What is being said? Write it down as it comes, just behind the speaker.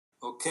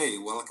Okay,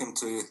 welcome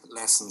to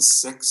lesson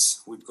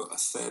 6. We've got a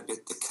fair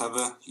bit to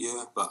cover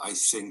here, but I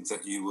think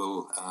that you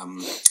will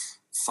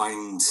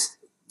find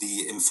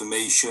the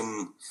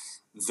information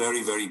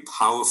very, very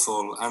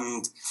powerful.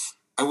 And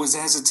I was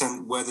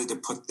hesitant whether to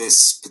put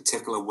this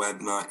particular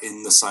webinar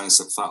in the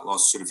Science of Fat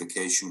Loss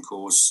certification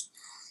course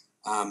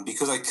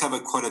because I cover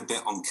quite a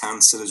bit on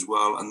cancer as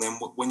well. And then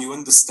when you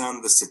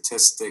understand the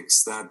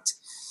statistics that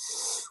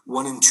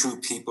 1 in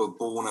 2 people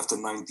born after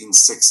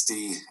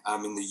 1960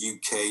 in the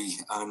UK,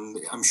 and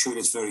I'm sure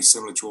it's very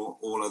similar to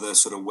all other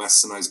sort of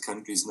westernized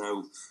countries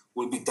now,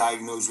 will be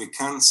diagnosed with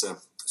cancer.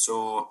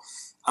 So,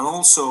 and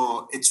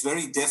also it's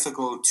very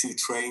difficult to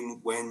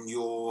train when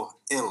you're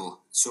ill.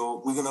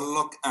 So we're going to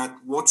look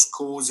at what's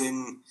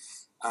causing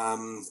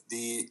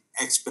the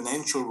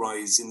exponential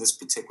rise in this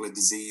particular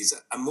disease,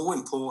 and more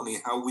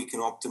importantly, how we can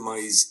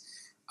optimize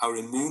our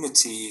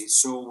immunity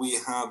so we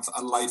have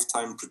a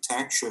lifetime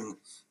protection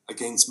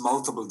against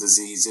multiple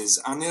diseases,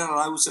 and it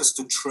allows us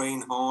to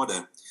train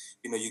harder.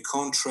 You know, you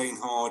can't train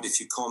hard if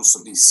you're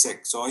constantly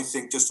sick. So I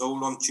think just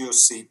hold on to your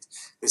seat.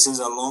 This is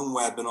a long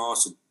webinar,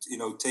 so,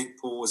 take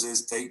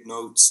pauses, take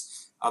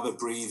notes, have a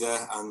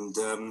breather, and,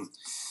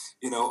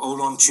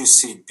 hold on to your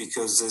seat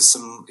because there's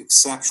some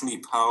exceptionally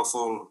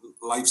powerful,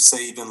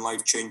 life-saving,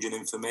 life-changing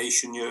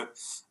information here,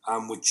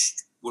 which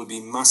will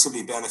be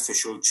massively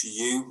beneficial to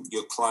you,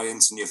 your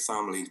clients, and your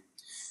family.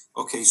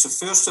 Okay, so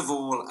first of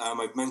all,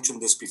 I've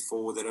mentioned this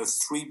before, there are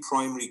 3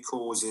 primary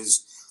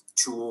causes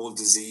to all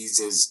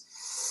diseases,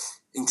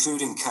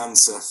 including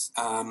cancer,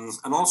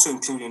 and also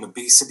including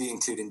obesity,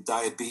 including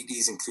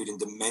diabetes, including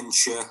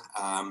dementia,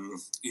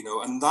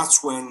 and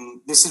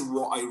this is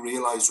what I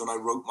realized when I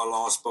wrote my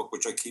last book,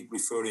 which I keep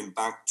referring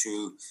back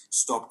to,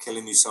 Stop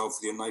Killing Yourself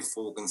with Your Knife,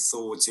 Fork and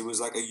Thoughts. It was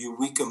like a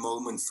eureka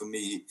moment for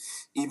me,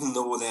 even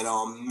though there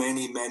are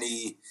many,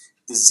 many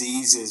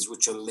diseases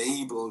which are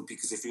labeled,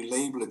 because if you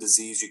label a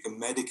disease, you can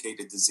medicate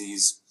a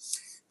disease.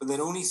 But there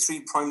are only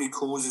 3 primary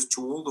causes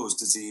to all those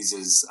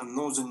diseases, and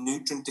those are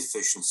nutrient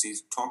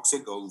deficiencies,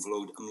 toxic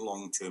overload, and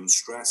long-term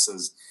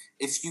stressors.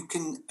 If you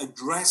can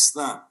address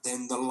that,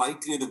 then the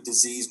likelihood of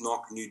disease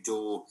knocking your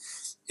door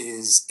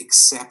is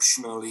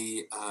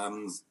exceptionally,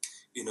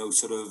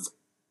 sort of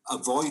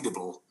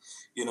avoidable.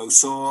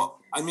 So,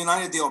 I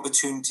had the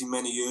opportunity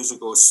many years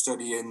ago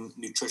studying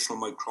nutritional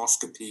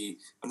microscopy,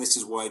 and this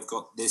is why I've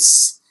got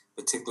this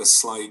particular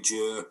slide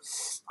here.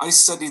 I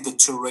studied the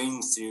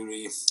terrain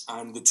theory,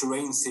 and the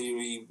terrain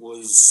theory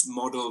was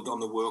modeled on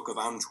the work of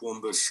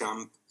Antoine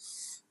Béchamp,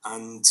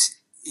 and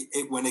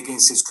it went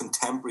against his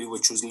contemporary,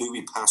 which was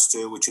Louis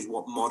Pasteur, which is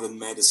what modern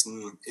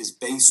medicine is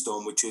based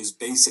on, which is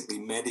basically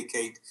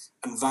medicate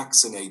and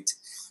vaccinate.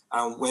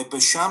 Where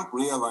Béchamp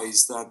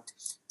realized that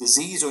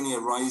disease only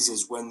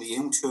arises when the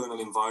internal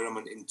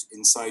environment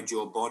inside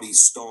your body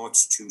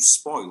starts to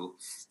spoil.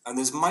 And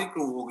there's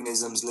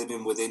microorganisms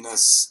living within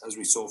us, as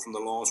we saw from the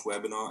last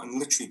webinar, and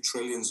literally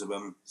trillions of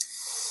them.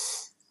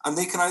 And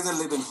they can either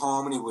live in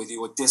harmony with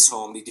you or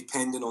disharmony,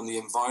 depending on the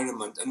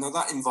environment. And now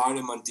that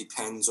environment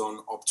depends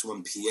on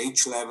optimum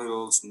pH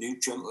levels,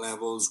 nutrient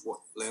levels,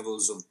 what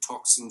levels of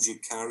toxins you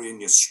carry,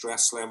 and your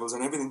stress levels,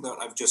 and everything that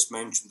I've just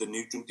mentioned, the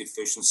nutrient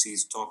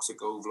deficiencies,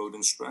 toxic overload,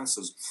 and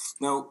stresses.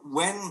 Now,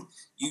 when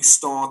you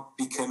start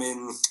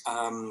becoming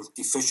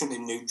deficient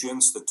in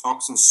nutrients, the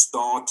toxins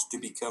start to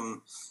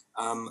become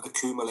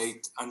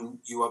accumulate, and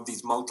you have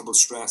these multiple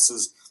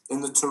stresses,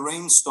 then the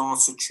terrain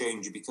starts to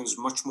change. It becomes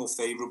much more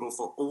favorable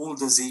for all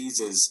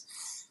diseases.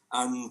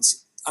 And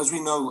as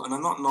we know, and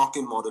I'm not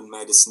knocking modern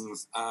medicine,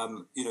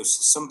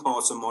 some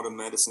parts of modern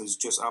medicine is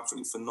just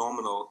absolutely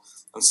phenomenal,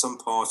 and some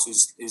parts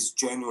is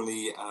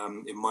generally,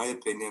 in my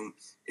opinion,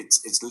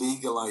 it's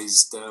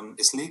legalized.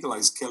 It's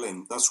legalized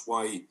killing. That's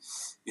why,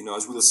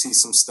 as we'll see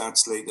some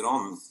stats later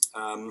on.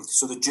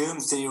 So the germ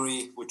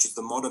theory, which is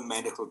the modern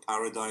medical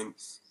paradigm,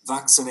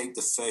 vaccinate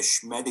the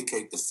fish,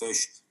 medicate the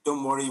fish.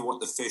 Don't worry what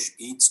the fish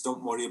eats.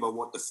 Don't worry about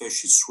what the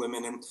fish is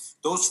swimming in.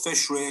 Those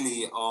fish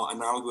really are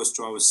analogous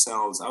to our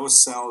cells. Our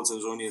cells are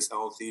only as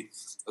healthy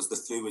as the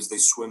fluids they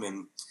swim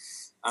in.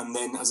 And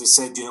then, as I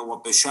said,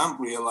 what Béchamp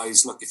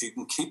realized, look, if you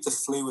can keep the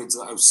fluids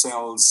that our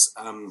cells,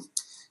 live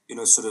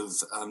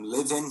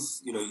in,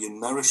 you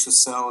nourish the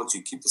cells,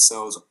 you keep the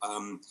cells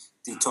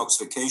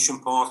detoxification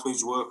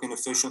pathways working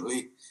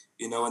efficiently,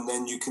 and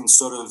then you can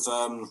sort of...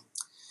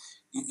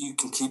 You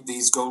can keep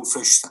these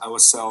goldfish, our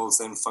cells,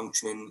 then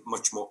functioning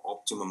much more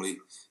optimally.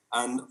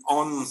 And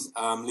on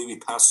Louis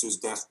Pasteur's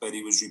deathbed,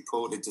 he was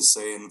reported to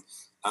saying,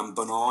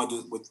 Bernard,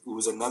 who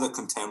was another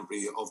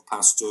contemporary of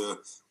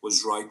Pasteur,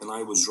 was right and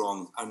I was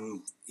wrong.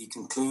 And he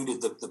concluded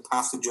that the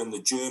pathogen,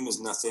 the germ is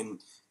nothing,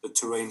 the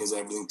terrain is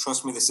everything.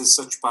 Trust me, this is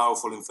such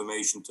powerful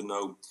information to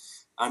know.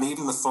 And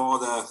even the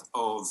father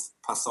of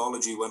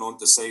pathology went on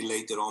to say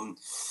later on,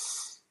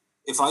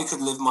 if I could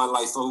live my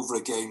life over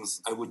again,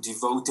 I would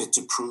devote it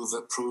to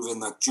proving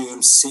that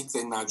germs seek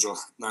their natural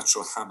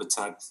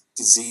habitat,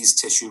 diseased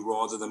tissue,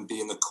 rather than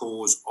being the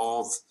cause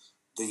of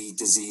the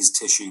diseased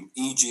tissue.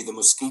 E.g., the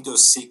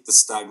mosquitoes seek the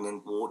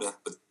stagnant water,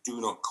 but do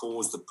not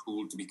cause the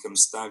pool to become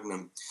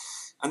stagnant.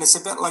 And it's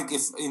a bit like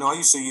if, I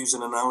used to use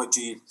an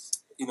analogy,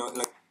 you know,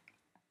 like